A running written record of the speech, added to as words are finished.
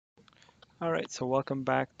All right, so welcome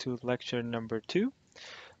back to lecture number 2.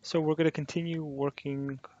 So we're going to continue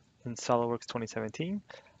working in SolidWorks 2017.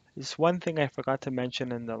 Just one thing I forgot to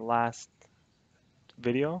mention in the last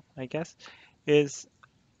video, I guess, is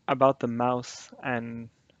about the mouse in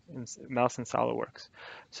SolidWorks.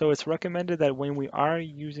 So it's recommended that when we are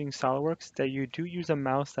using SolidWorks that you do use a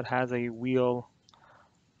mouse that has a wheel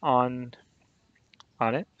on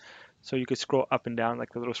on it. So you could scroll up and down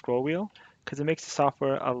like the little scroll wheel because it makes the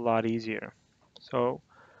software a lot easier. So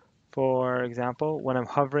for example, when I'm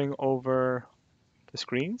hovering over the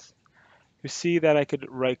screens, you see that I could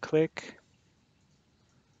right click.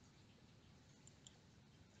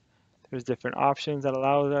 There's different options that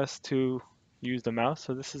allow us to use the mouse.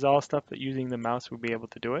 So this is all stuff that using the mouse would be able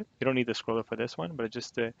to do it. You don't need the scroller for this one, but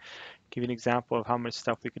just to give you an example of how much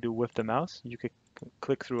stuff we could do with the mouse, you could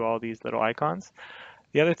click through all these little icons.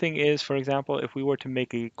 The other thing is, for example, if we were to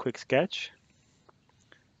make a quick sketch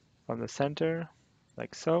from the center,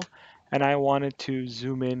 like so, and I wanted to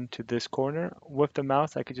zoom in to this corner with the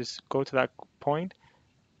mouse, I could just go to that point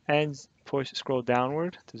and scroll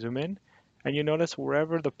downward to zoom in. And you notice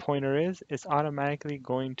wherever the pointer is, it's automatically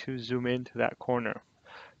going to zoom into that corner.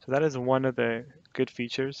 So that is one of the good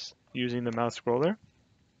features using the mouse scroller.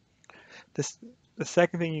 This, the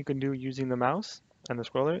second thing you can do using the mouse and the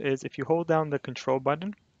scroller is if you hold down the control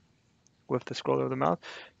button with the scroller of the mouse,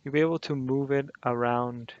 you'll be able to move it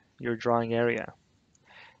around your drawing area.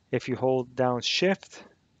 If you hold down shift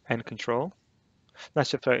and control, not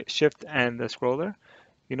shift, sorry, shift and the scroller,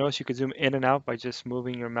 you notice you can zoom in and out by just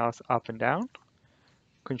moving your mouse up and down.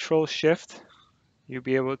 Control shift, you'll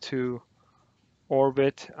be able to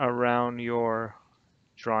orbit around your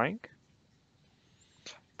drawing.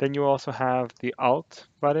 Then you also have the Alt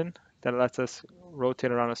button that lets us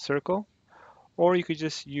rotate around a circle. Or you could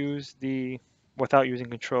just use without using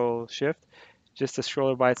Control Shift, just the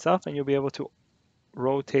scroller by itself, and you'll be able to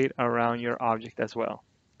rotate around your object as well.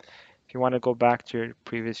 If you want to go back to your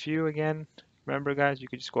previous view again, remember guys, you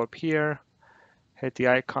could just go up here, hit the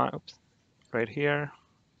icon, oops, right here,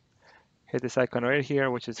 hit this icon right here,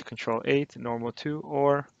 which is Control 8, normal 2,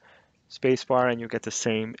 or spacebar, and you get the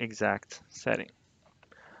same exact setting.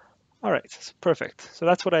 All right, so perfect. So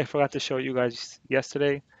that's what I forgot to show you guys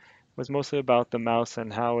yesterday. It was mostly about the mouse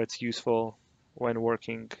and how it's useful when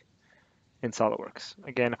working in SolidWorks.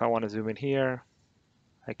 Again, if I want to zoom in here,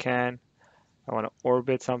 I can. If I want to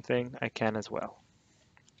orbit something, I can as well.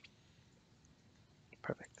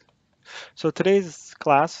 Perfect. So today's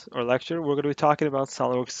class or lecture, we're going to be talking about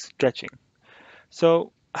SolidWorks sketching.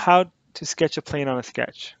 So how to sketch a plane on a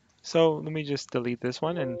sketch. So let me just delete this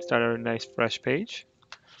one and start a nice fresh page.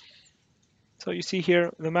 So you see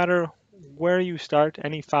here, no matter where you start,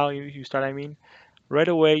 any file you start, right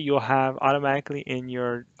away you'll have automatically in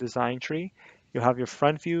your design tree, you'll have your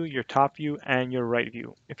front view, your top view, and your right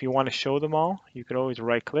view. If you want to show them all, you could always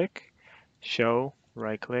right click, show,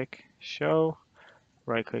 right click, show,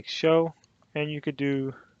 right click, show, and you could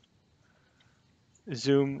do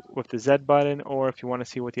zoom with the Z button, or if you want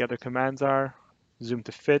to see what the other commands are, zoom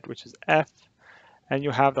to fit, which is F, and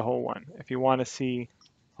you have the whole one. If you want to see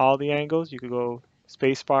all the angles, you could go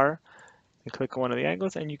spacebar and click on one of the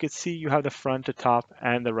angles, and you could see you have the front, the top,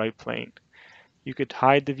 and the right plane. You could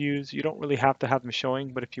hide the views. You don't really have to have them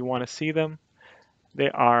showing, but if you want to see them, they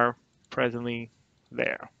are presently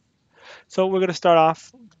there. So we're going to start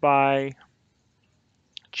off by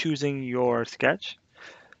choosing your sketch.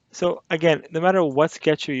 So again, no matter what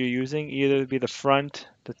sketch you're using, either be the front,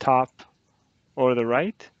 the top, or the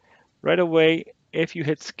right away, if you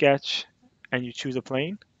hit sketch and you choose a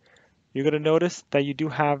plane, you're going to notice that you do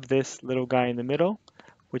have this little guy in the middle,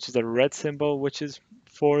 which is a red symbol, which is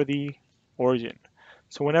for the origin.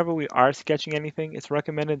 So whenever we are sketching anything, it's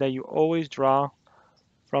recommended that you always draw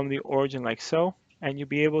from the origin like so, and you'll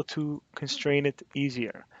be able to constrain it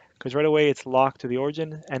easier because right away it's locked to the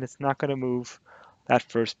origin and it's not going to move that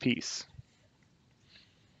first piece.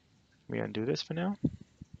 Let me undo this for now.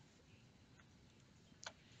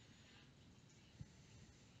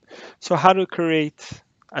 So how to create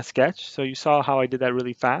a sketch. So you saw how I did that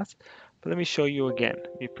really fast, but let me show you again.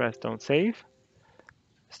 You press don't save,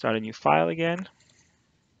 start a new file again.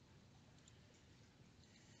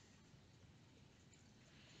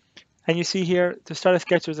 And you see here, to start a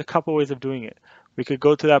sketch, there's a couple ways of doing it. We could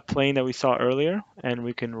go to that plane that we saw earlier, and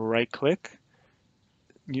we can right-click,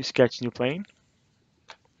 new sketch, new plane.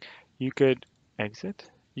 You could exit.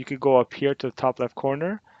 You could go up here to the top left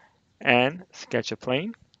corner and sketch a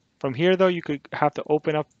plane. From here, though, you could have to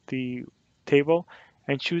open up the table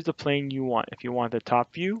and choose the plane you want. If you want the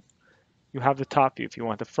top view, you have the top view. If you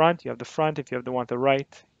want the front, you have the front. If you want the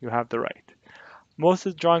right, you have the right. Most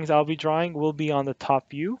of the drawings I'll be drawing will be on the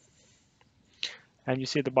top view, and you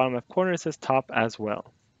see at the bottom left corner it says top as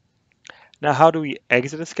well. Now, how do we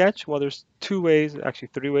exit a sketch? Well, there's two ways, actually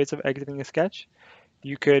three ways of exiting a sketch.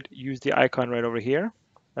 You could use the icon right over here.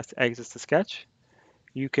 That's exits the sketch.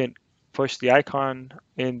 You can push the icon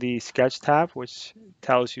in the sketch tab, which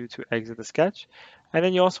tells you to exit the sketch. And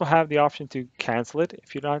then you also have the option to cancel it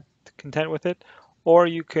if you're not content with it. Or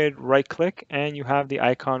you could right click and you have the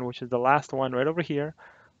icon, which is the last one right over here,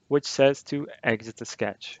 which says to exit the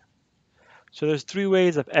sketch. So there's three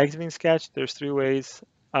ways of exiting sketch. There's three ways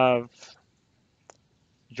of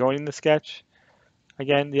joining the sketch.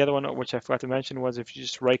 Again, the other one which I forgot to mention was if you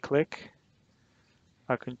just right click,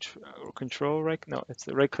 control right, no, it's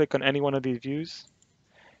the right click on any one of these views,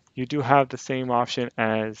 you do have the same option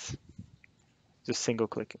as just single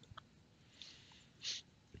clicking.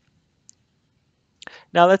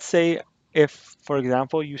 Now let's say if, for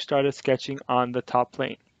example, you started sketching on the top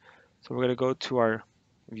plane. So we're going to go to our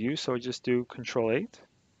view, so just do Control 8.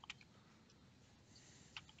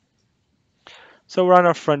 So we're on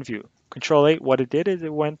our front view. Control 8, what it did is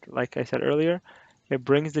it went, like I said earlier, it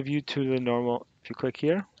brings the view to the normal. If you click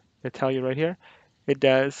here, it'll tell you right here, it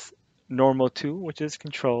does normal 2, which is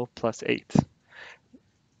Control plus 8.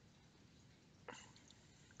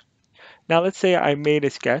 Now let's say I made a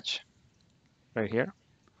sketch right here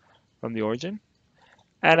from the origin,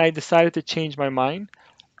 and I decided to change my mind,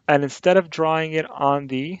 and instead of drawing it on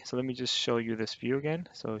the, so let me just show you this view again.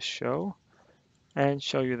 So show, and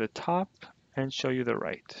show you the top, and show you the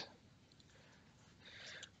right.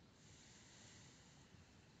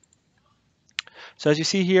 So as you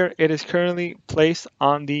see here, it is currently placed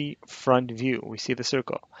on the front view. We see the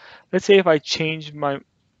circle. Let's say if I change my,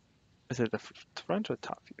 is it the front or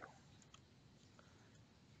top view?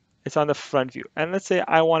 It's on the front view. And let's say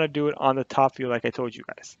I want to do it on the top view like I told you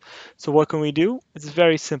guys. So what can we do? It's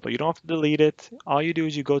very simple. You don't have to delete it. All you do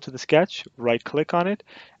is you go to the sketch, right click on it,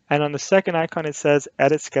 and on the second icon it says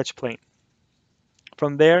Edit Sketch Plane.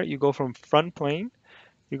 From there, you go from front plane,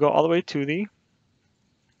 you go all the way to the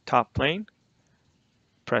top plane,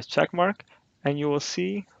 press check mark, and you will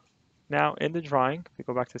see now in the drawing, if we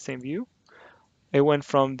go back to the same view, it went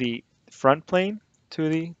from the front plane to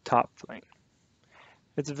the top plane.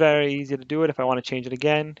 It's very easy to do it. If I want to change it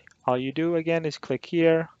again, all you do again is click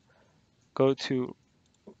here, go to,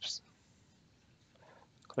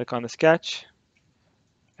 click on the sketch,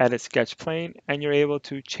 edit sketch plane, and you're able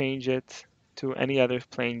to change it to any other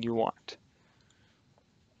plane you want.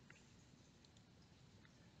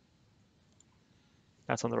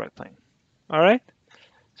 That's on the right plane. All right.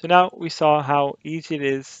 So now we saw how easy it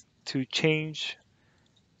is to change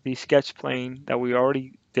the sketch plane that we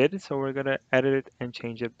already did. So we're going to edit it and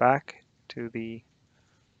change it back to the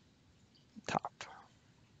top.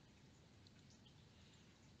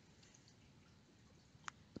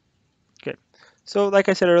 Good. So like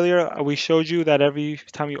I said earlier, we showed you that every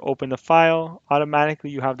time you open the file, automatically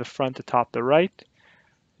you have the front, the top, the right.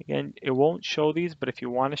 Again, it won't show these, but if you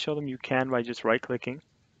want to show them, you can by just right clicking.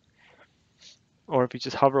 Or if you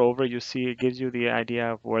just hover over it, you'll see it gives you the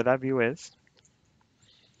idea of where that view is.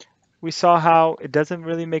 We saw how it doesn't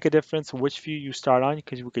really make a difference which view you start on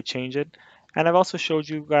because we could change it. And I've also showed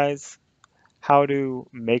you guys how to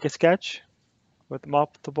make a sketch with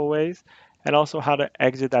multiple ways and also how to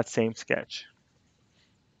exit that same sketch.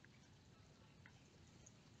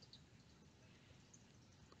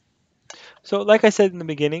 So like I said in the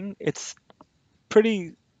beginning, it's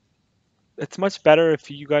much better if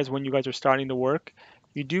you guys, when you guys are starting to work,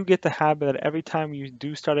 you do get the habit that every time you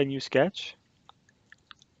do start a new sketch,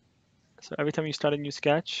 so every time you start a new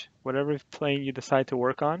sketch, whatever plane you decide to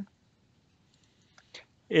work on,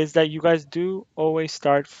 is that you guys do always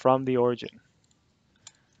start from the origin.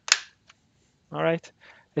 All right,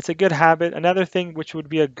 it's a good habit. Another thing which would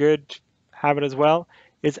be a good habit as well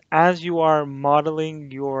is as you are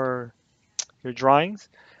modeling your drawings,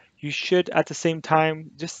 you should at the same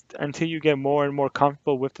time, just until you get more and more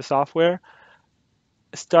comfortable with the software,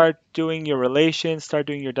 start doing your relations, start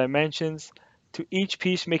doing your dimensions to each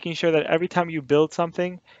piece, making sure that every time you build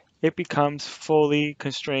something, it becomes fully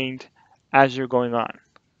constrained as you're going on.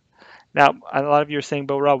 Now, a lot of you are saying,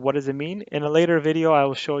 but Rob, what does it mean? In a later video, I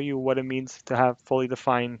will show you what it means to have fully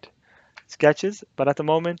defined sketches. But at the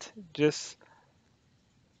moment, just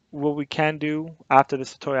what we can do after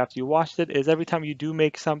this tutorial, after you watched it, is every time you do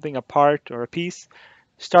make something, a part or a piece,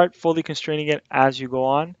 start fully constraining it as you go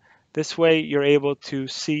on. This way, you're able to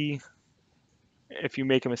see if you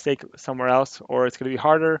make a mistake somewhere else, or it's going to be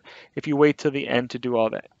harder if you wait till the end to do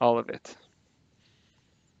all of it.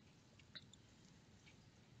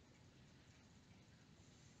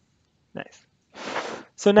 Nice.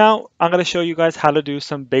 So now I'm going to show you guys how to do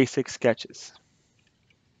some basic sketches.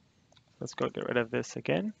 Let's go get rid of this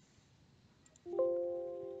again.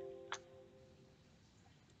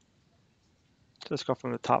 Just go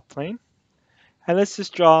from the top plane. And let's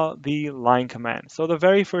just draw the line command. So the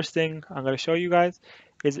very first thing I'm going to show you guys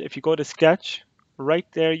is if you go to sketch, right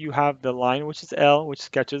there you have the line, which is L, which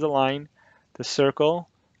sketches a line, the circle,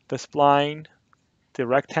 the spline, the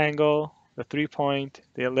rectangle, the 3-point,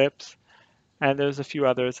 the ellipse, and there's a few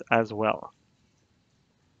others as well.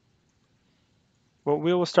 What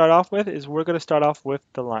we will start off with is we're going to start off with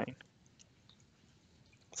the line.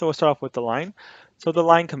 So we'll start off with the line. So the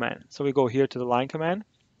line command. So we go here to the line command.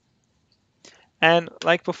 And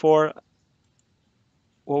like before,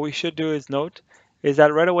 what we should do is note is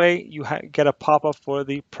that right away you get a pop-up for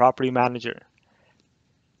the property manager.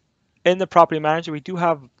 In the property manager, we do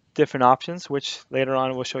have different options, which later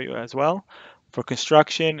on we'll show you as well. For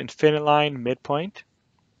construction, infinite line, midpoint,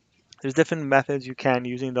 there's different methods you can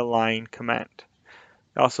using the line command.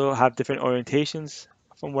 You also have different orientations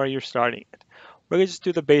from where you're starting it. We're going to just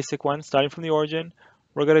do the basic one, starting from the origin.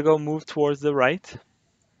 We're going to go move towards the right.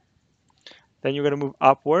 Then you're going to move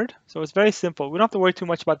upward. So it's very simple. We don't have to worry too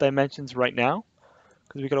much about dimensions right now,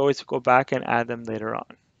 because we can always go back and add them later on.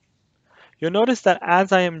 You'll notice that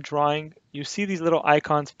as I am drawing, you see these little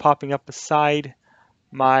icons popping up beside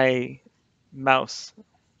my mouse.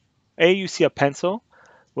 You see a pencil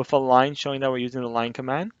with a line showing that we're using the line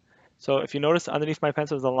command. So if you notice underneath my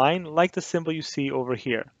pencil is a line, like the symbol you see over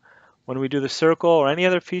here. When we do the circle or any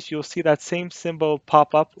other piece, you'll see that same symbol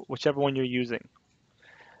pop up, whichever one you're using.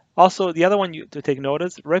 Also, the other one to take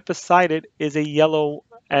notice, right beside it is a yellow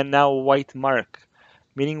and now white mark.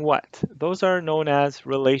 Meaning what? Those are known as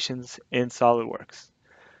relations in SolidWorks.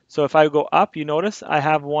 So if I go up, you notice I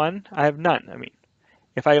have none.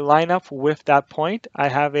 If I line up with that point, I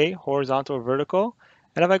have a horizontal or vertical.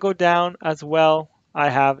 And if I go down as well, I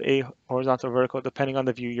have a horizontal or vertical depending on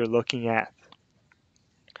the view you're looking at.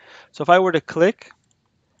 So if I were to click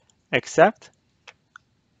accept,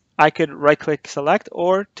 I could right click select,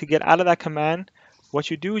 or to get out of that command,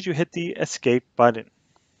 what you do is you hit the escape button.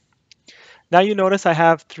 Now you notice I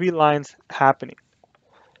have 3 lines happening.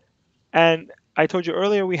 And I told you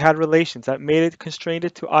earlier we had relations that made it constrained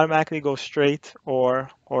it to automatically go straight or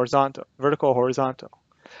horizontal, vertical or horizontal.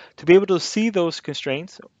 To be able to see those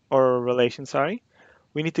constraints or relations,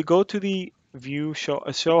 we need to go to the view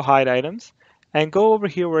show hide items and go over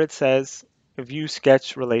here where it says view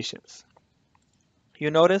sketch relations. You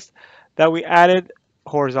notice that we added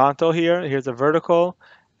horizontal here. Here's a vertical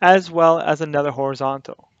as well as another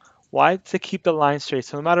horizontal. Why? To keep the line straight.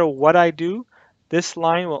 So no matter what I do, this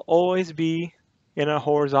line will always be in a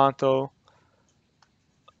horizontal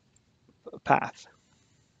path.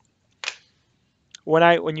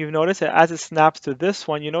 When you notice it, as it snaps to this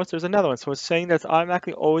one, you notice there's another one. So it's saying that's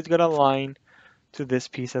automatically always going to align to this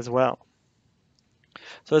piece as well.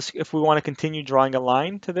 So if we want to continue drawing a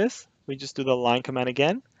line to this, we just do the line command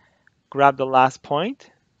again, grab the last point,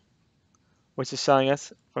 which is showing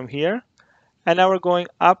us from here. And now we're going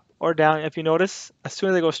up or down. If you notice, as soon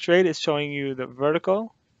as I go straight, it's showing you the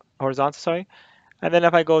horizontal. And then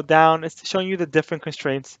if I go down, it's showing you the different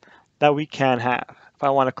constraints that we can have. If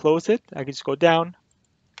I want to close it, I can just go down.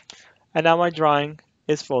 And now my drawing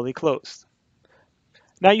is fully closed.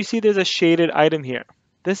 Now you see there's a shaded item here.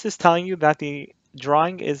 This is telling you that the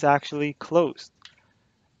drawing is actually closed.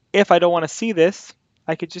 If I don't want to see this,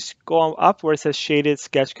 I could just go up where it says shaded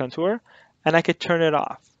sketch contour, and I could turn it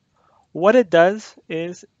off. What it does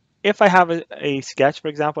is, if I have a sketch, for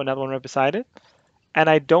example, another one right beside it, and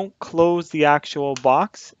I don't close the actual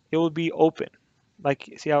box, it will be open. Like,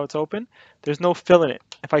 see how it's open? There's no fill in it.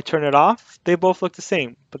 If I turn it off, they both look the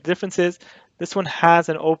same. But the difference is, this one has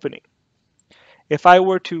an opening. If I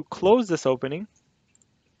were to close this opening,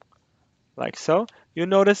 like so, you'll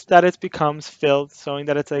notice that it becomes filled, showing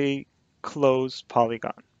that it's a closed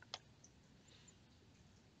polygon.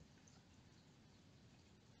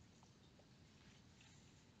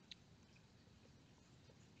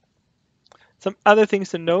 Some other things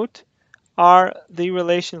to note are the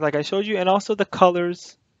relations like I showed you, and also the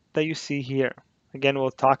colors that you see here. Again,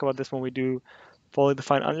 we'll talk about this when we do fully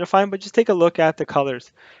defined, undefined, but just take a look at the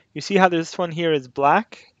colors. You see how this one here is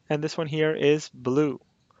black and this one here is blue.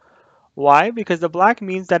 Why? Because the black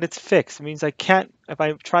means that it's fixed. It means I can't, if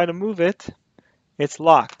I try to move it, it's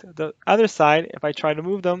locked. The other side, if I try to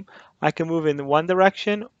move them, I can move in one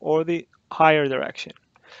direction or the higher direction.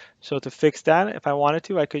 So to fix that, if I wanted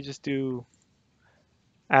to, I could just do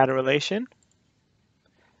add a relation.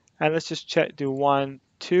 And let's just do 1,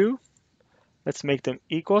 2. Let's make them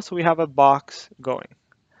equal so we have a box going.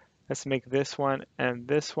 Let's make this one and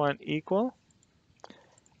this one equal.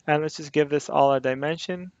 And let's just give this all a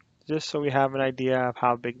dimension, just so we have an idea of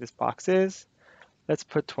how big this box is. Let's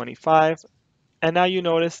put 25. And now you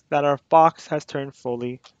notice that our box has turned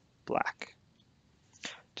fully black.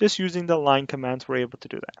 Just using the line commands, we're able to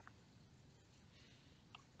do that.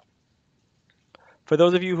 For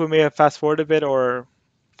those of you who may have fast forwarded a bit or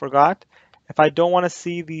forgot, if I don't want to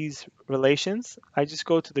see these relations, I just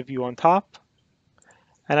go to the view on top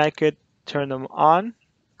and I could turn them on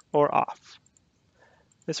or off.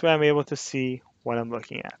 This way I'm able to see what I'm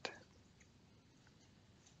looking at.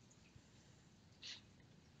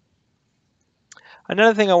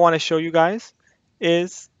 Another thing I want to show you guys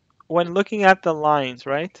is when looking at the lines,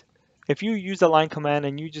 right? If you use the line command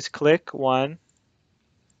and you just click 1,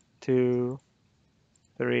 2,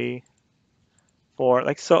 3, 4,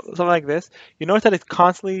 like so, something like this, you notice that it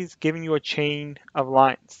constantly is giving you a chain of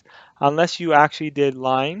lines. Unless you actually did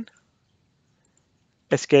line,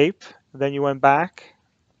 escape, then you went back,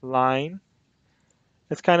 line.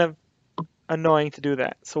 It's kind of annoying to do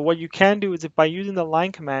that. So what you can do is if by using the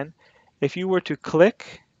line command, if you were to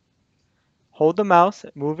click, hold the mouse,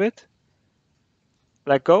 move it,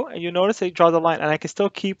 let go, and you notice it draws a line, and I can still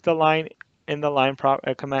keep the line in the line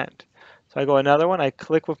command. So I go another one, I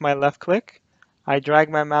click with my left click, I drag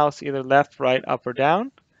my mouse either left, right, up, or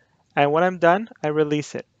down, and when I'm done, I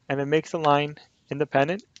release it, and it makes the line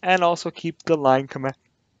independent, and also keep the line command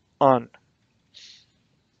on.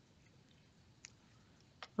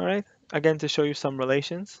 All right, again to show you some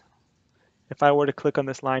relations, if I were to click on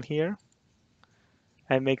this line here,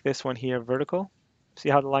 and make this one here vertical, see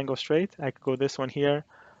how the line goes straight? I could go this one here,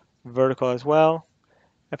 vertical as well.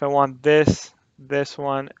 If I want this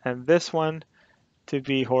one, and this one to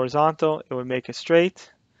be horizontal, it would make it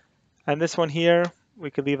straight. And this one here,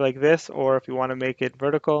 we could leave like this, or if you want to make it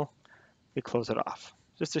vertical, we close it off.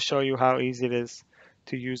 Just to show you how easy it is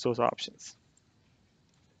to use those options.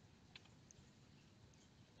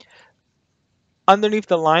 Underneath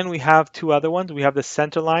the line, we have two other ones. We have the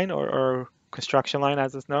center line, or construction line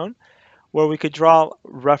as it's known, where we could draw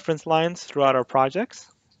reference lines throughout our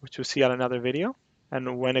projects, which we'll see on another video,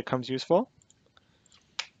 and when it comes useful.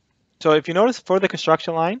 So if you notice for the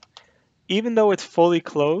construction line, even though it's fully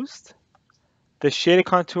closed, the shaded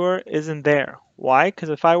contour isn't there. Why? Because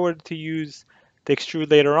if I were to use the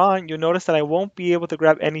extrude later on, you'll notice that I won't be able to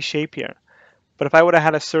grab any shape here. But if I would have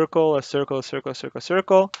had a circle, a circle, a circle, a circle, a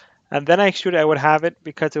circle, and then I extrude it, I would have it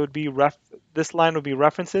because it would be this line would be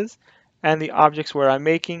references, and the objects where I'm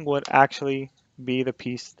making would actually be the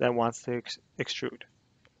piece that wants to extrude,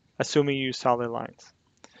 assuming you use solid lines.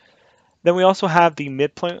 Then we also have the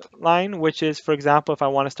midpoint line, which is, for example, if I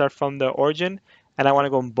want to start from the origin and I want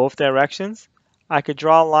to go in both directions, I could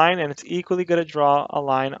draw a line and it's equally going to draw a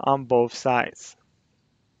line on both sides.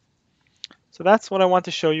 So that's what I want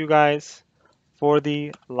to show you guys for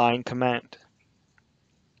the line command.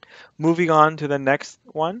 Moving on to the next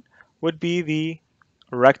one would be the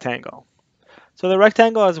rectangle. So the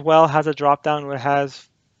rectangle as well has a drop down where it has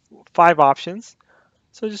 5 options.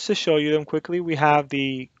 So just to show you them quickly, we have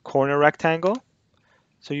the corner rectangle.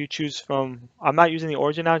 So you choose from, I'm not using the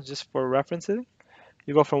origin now, just for referencing.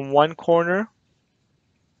 You go from one corner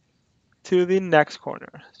to the next corner.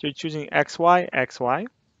 So you're choosing XY, XY.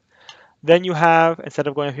 Then you have, instead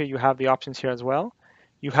of going here, you have the options here as well.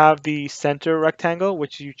 You have the center rectangle,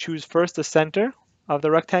 which you choose first the center of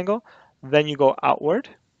the rectangle, then you go outward.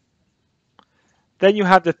 Then you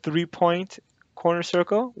have the 3-point corner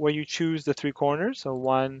circle, where you choose the 3 corners, so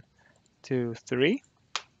 1, 2, 3.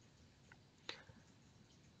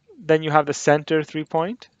 Then you have the center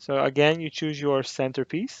 3-point, so again, you choose your center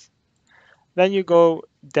piece. Then you go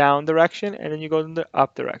down direction, and then you go in the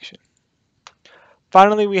up direction.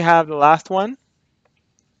 Finally, we have the last one,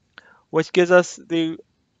 which gives us the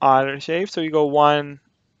odd shape. So you go 1,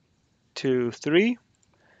 2, 3,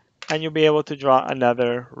 and you'll be able to draw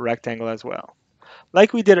another rectangle as well.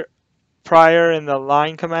 Like we did prior in the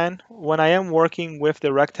line command, when I am working with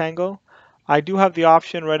the rectangle, I do have the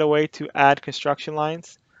option right away to add construction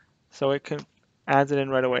lines. So it adds it in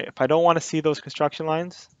right away. If I don't want to see those construction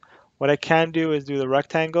lines, what I can do is do the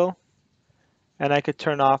rectangle, and I could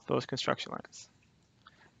turn off those construction lines.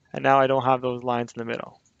 And now I don't have those lines in the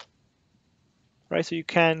middle. Right, so you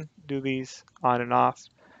can do these on and off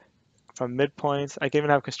from midpoints. I can even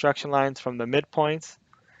have construction lines from the midpoints.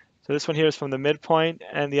 So this one here is from the midpoint,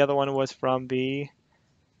 and the other one was from the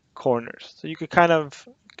corners. So you could kind of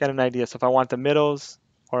get an idea. So if I want the middles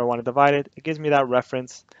or I want to divide it, it gives me that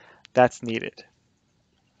reference that's needed.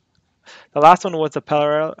 The last one was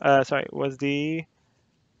the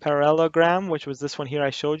parallelogram, which was this one here I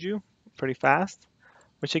showed you pretty fast.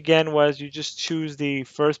 which again was you just choose the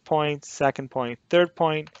first point, second point, third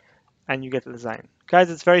point, and you get the design. Guys,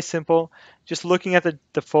 it's very simple. Just looking at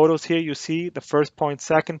the photos here, you see the first point,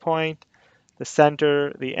 second point, the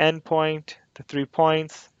center, the end point, the 3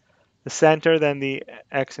 points, the center, then the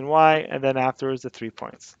X and Y, and then afterwards the 3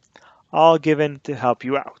 points. All given to help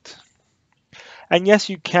you out. And yes,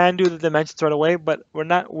 you can do the dimensions right away, but we're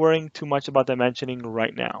not worrying too much about dimensioning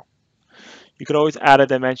right now. You could always add a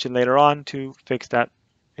dimension later on to fix that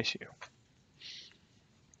issue.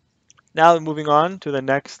 Now moving on to the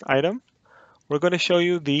next item, we're going to show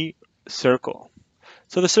you the circle.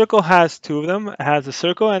 So the circle has two of them. It has the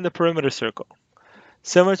circle and the perimeter circle.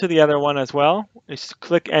 Similar to the other one as well, just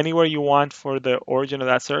click anywhere you want for the origin of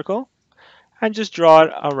that circle and just draw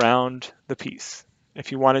it around the piece.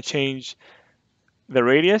 If you want to change the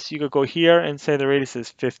radius, you could go here and say the radius is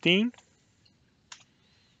 15.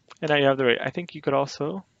 And now you have the radius. I think you could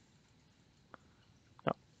also,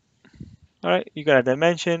 no. All right, you got a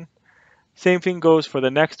dimension. Same thing goes for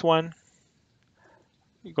the next one.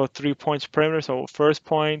 You go 3 points perimeter, so first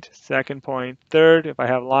point, second point, third, if I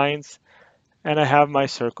have lines, and I have my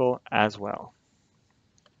circle as well.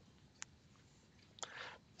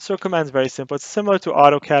 Circle command is very simple. It's similar to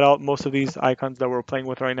AutoCAD, most of these icons that we're playing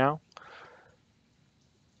with right now.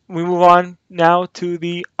 We move on now to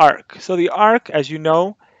the arc. So the arc, as you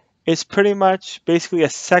know, is pretty much basically a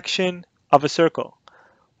section of a circle,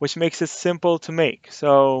 which makes it simple to make.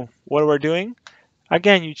 So what we're doing,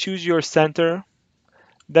 again, you choose your center,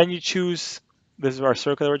 then you choose, this is our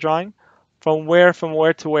circle that we're drawing, from where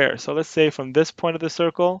to where. So let's say from this point of the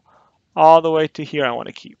circle all the way to here I want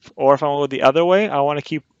to keep. Or if I want to go the other way, I want to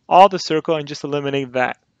keep all the circle and just eliminate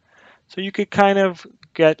that. So you could kind of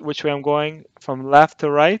get which way I'm going from left to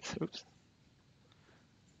right. Oops.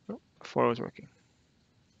 Before it was working.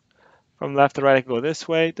 From left to right, I can go this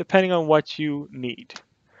way, depending on what you need.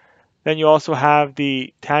 Then you also have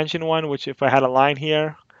the tangent one, which if I had a line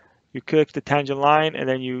here, you click the tangent line and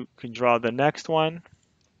then you can draw the next one.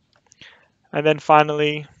 And then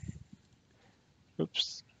finally,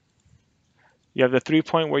 oops, you have the 3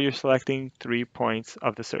 point where you're selecting 3 points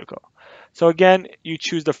of the circle. So again, you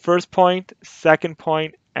choose the first point, second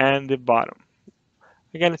point, and the bottom.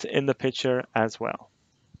 Again, it's in the picture as well.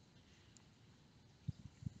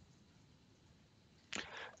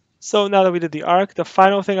 So now that we did the arc, the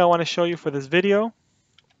final thing I want to show you for this video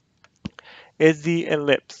is the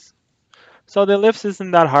ellipse. So the ellipse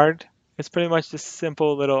isn't that hard. It's pretty much this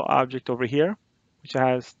simple little object over here, which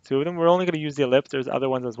has two of them. We're only going to use the ellipse. There's other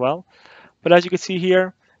ones as well. But as you can see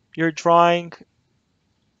here, you're drawing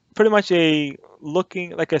pretty much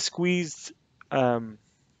looking like a squeezed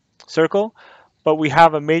circle, but we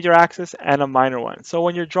have a major axis and a minor one. So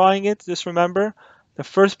when you're drawing it, just remember the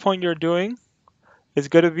first point you're doing is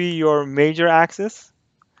going to be your major axis,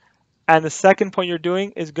 and the second point you're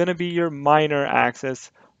doing is going to be your minor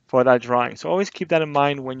axis for that drawing. So always keep that in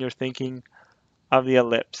mind when you're thinking of the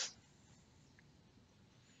ellipse.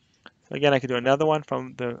 So again, I could do another one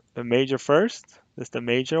from the major first. This is the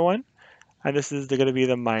major one, and this is going to be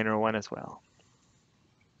the minor one as well.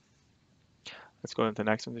 Let's go into the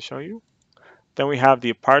next one to show you. Then we have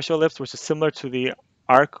the partial ellipse, which is similar to the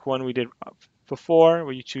arc one we did before,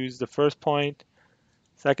 where you choose the first point,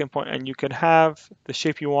 second point, and you can have the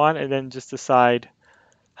shape you want and then just decide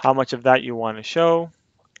how much of that you want to show.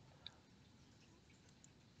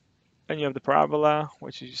 Then you have the parabola,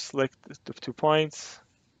 which you select the 2 points.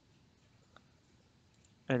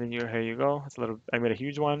 And then here you go. It's I made a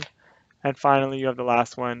huge one. And finally, you have the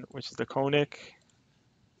last one, which is the conic.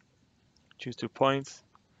 Choose 2 points.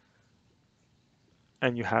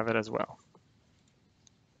 And you have it as well.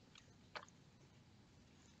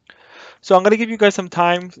 So I'm going to give you guys some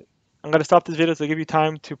time. I'm going to stop this video to give you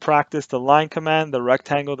time to practice the line command, the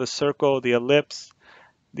rectangle, the circle, the ellipse,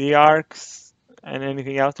 the arcs, and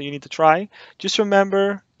anything else that you need to try. Just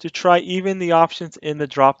remember to try even the options in the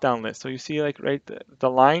drop-down list. So you see like right the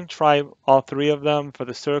line, try all 3 of them. For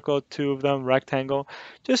the circle, 2 of them, rectangle.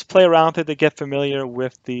 Just play around with it to get familiar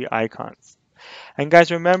with the icons. And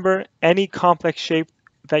guys, remember any complex shape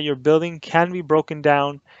that you're building can be broken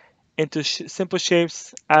down into simple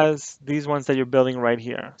shapes as these ones that you're building right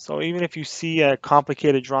here. So even if you see a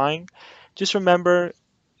complicated drawing, just remember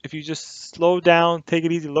if you just slow down, take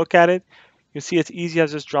it easy, look at it, you'll see it's easy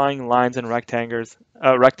as just drawing lines and rectangles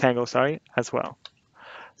as well.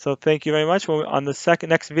 So thank you very much. On the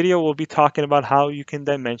next video, we'll be talking about how you can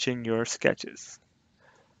dimension your sketches.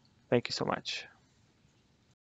 Thank you so much.